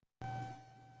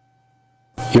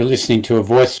You're listening to A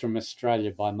Voice from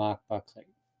Australia by Mark Buckley.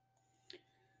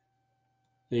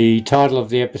 The title of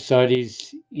the episode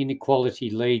is Inequality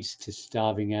Leads to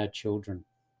Starving Our Children.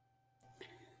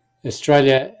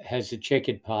 Australia has a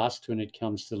checkered past when it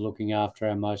comes to looking after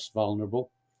our most vulnerable.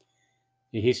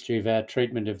 The history of our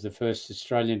treatment of the first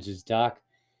Australians is dark,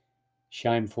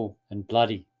 shameful and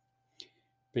bloody.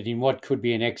 But in what could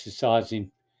be an exercise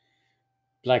in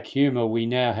black humour, we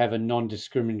now have a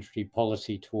non-discriminatory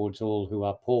policy towards all who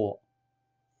are poor.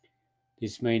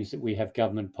 This means that we have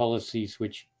government policies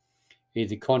which,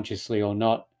 either consciously or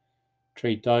not,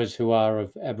 treat those who are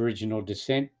of Aboriginal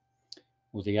descent,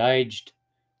 or the aged,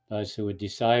 those who are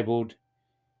disabled,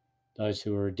 those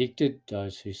who are addicted,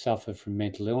 those who suffer from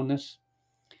mental illness,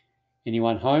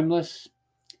 anyone homeless,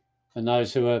 and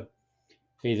those who are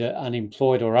either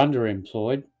unemployed or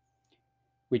underemployed.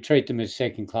 We treat them as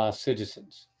second-class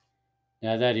citizens.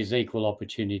 Now that is equal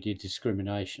opportunity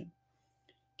discrimination.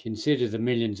 Consider the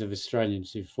millions of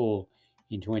Australians who fall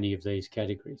into any of these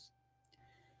categories.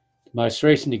 The most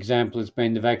recent example has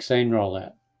been the vaccine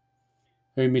rollout.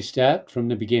 Who missed out from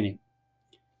the beginning?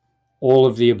 All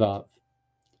of the above.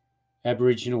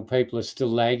 Aboriginal people are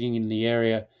still lagging in the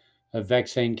area of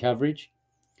vaccine coverage,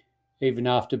 even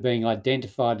after being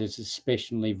identified as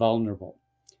especially vulnerable.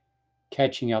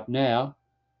 Catching up now,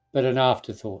 but an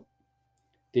afterthought.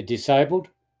 The disabled,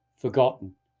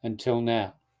 forgotten until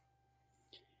now.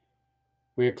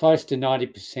 We are close to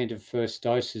 90% of first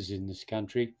doses in this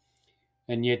country,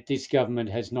 and yet this government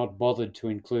has not bothered to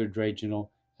include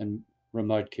regional and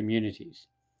remote communities.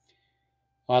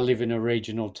 I live in a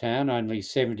regional town only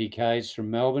 70 k's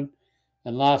from Melbourne,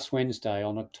 and last Wednesday,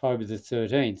 on October the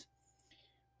 13th,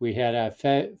 we had our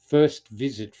first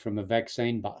visit from a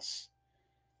vaccine bus.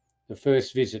 The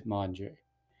first visit, mind you.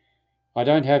 I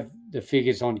don't have the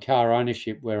figures on car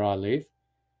ownership where I live,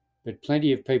 but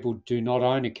plenty of people do not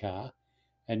own a car,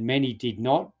 and many did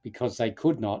not, because they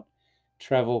could not,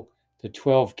 travel the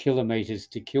 12 kilometres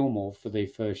to Kilmore for their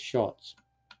first shots.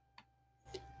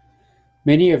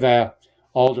 Many of our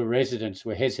older residents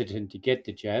were hesitant to get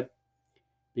the jab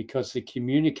because the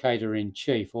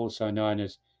communicator-in-chief, also known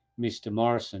as Mr.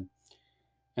 Morrison,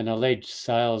 an alleged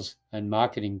sales and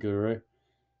marketing guru,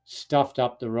 stuffed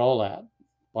up the rollout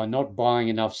by not buying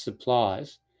enough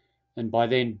supplies and by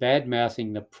then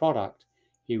bad-mouthing the product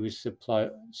he was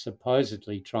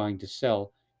supposedly trying to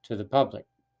sell to the public.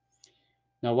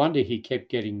 No wonder he kept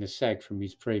getting the sack from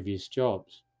his previous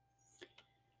jobs.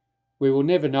 We will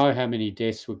never know how many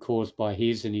deaths were caused by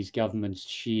his and his government's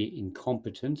sheer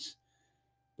incompetence,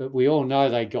 but we all know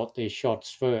they got their shots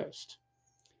first.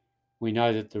 We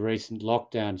know that the recent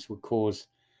lockdowns were caused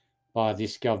by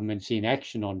this government's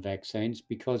inaction on vaccines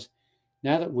because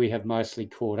now that we have mostly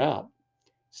caught up,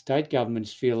 state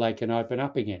governments feel they can open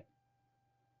up again.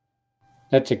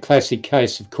 That's a classic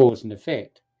case of cause and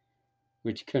effect,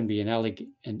 which can be an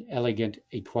elegant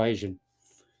equation.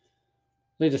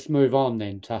 Let us move on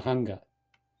then to hunger.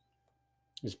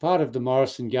 As part of the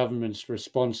Morrison government's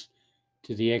response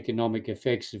to the economic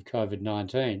effects of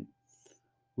COVID-19,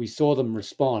 we saw them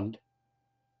respond,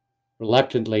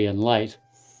 reluctantly and late,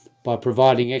 by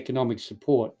providing economic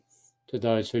support to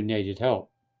those who needed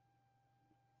help.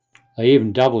 They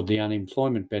even doubled the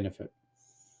unemployment benefit.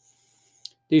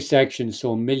 This action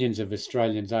saw millions of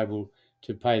Australians able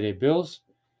to pay their bills,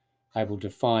 able to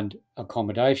find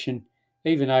accommodation,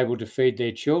 even able to feed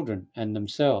their children and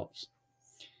themselves.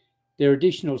 Their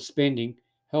additional spending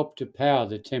helped to power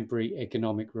the temporary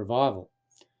economic revival.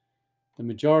 The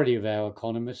majority of our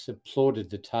economists applauded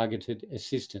the targeted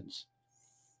assistance.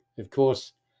 Of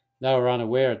course, they were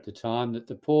unaware at the time that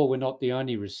the poor were not the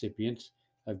only recipients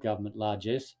of government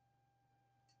largesse.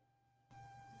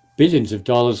 Billions of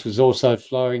dollars was also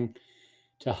flowing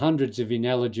to hundreds of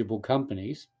ineligible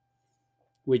companies,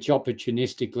 which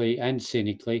opportunistically and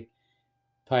cynically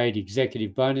paid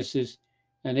executive bonuses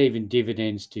and even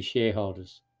dividends to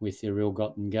shareholders with their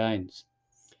ill-gotten gains.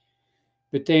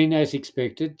 But then, as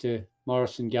expected, the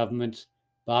Morrison government's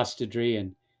bastardry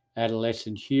and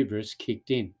adolescent hubris kicked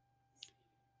in.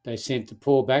 They sent the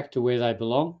poor back to where they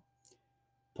belong,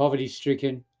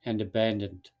 poverty-stricken and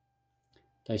abandoned.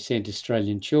 They sent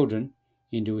Australian children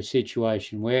into a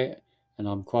situation where, and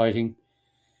I'm quoting,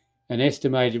 an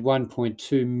estimated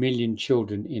 1.2 million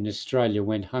children in Australia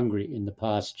went hungry in the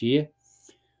past year,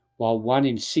 while 1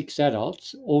 in 6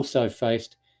 adults also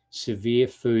faced severe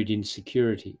food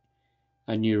insecurity,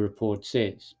 a new report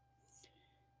says.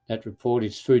 That report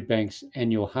is Foodbank's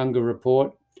annual hunger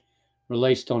report,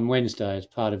 released on Wednesday as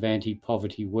part of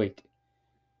Anti-Poverty Week.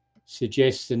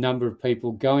 Suggests the number of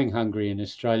people going hungry in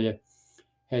Australia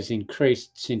has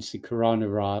increased since the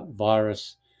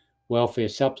coronavirus welfare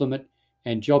supplement,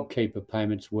 and JobKeeper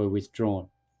payments were withdrawn.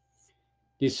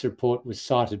 This report was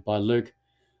cited by Luke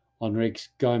Enriques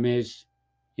Gomez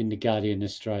in The Guardian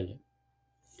Australia.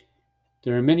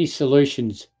 There are many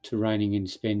solutions to reining in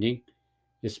spending,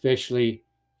 especially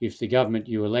if the government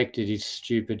you elected is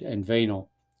stupid and venal,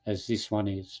 as this one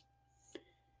is.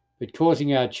 But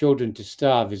causing our children to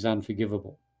starve is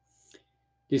unforgivable.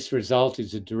 This result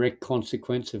is a direct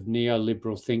consequence of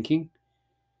neoliberal thinking.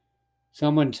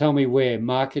 Someone tell me where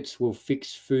markets will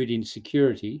fix food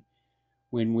insecurity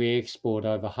when we export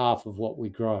over half of what we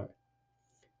grow.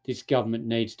 This government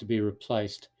needs to be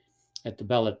replaced at the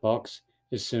ballot box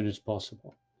as soon as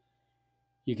possible.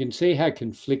 You can see how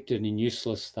conflicted and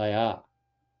useless they are.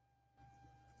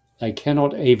 They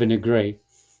cannot even agree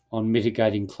on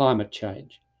mitigating climate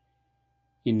change.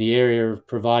 In the area of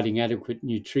providing adequate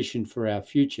nutrition for our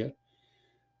future,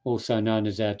 also known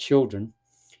as our children,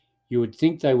 you would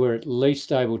think they were at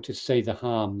least able to see the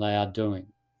harm they are doing.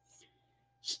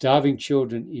 Starving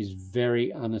children is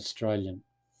very un-Australian.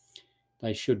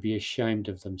 They should be ashamed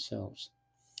of themselves.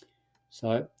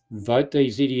 So vote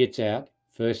these idiots out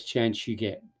first chance you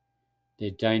get.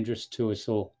 They're dangerous to us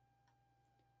all.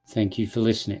 Thank you for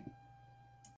listening.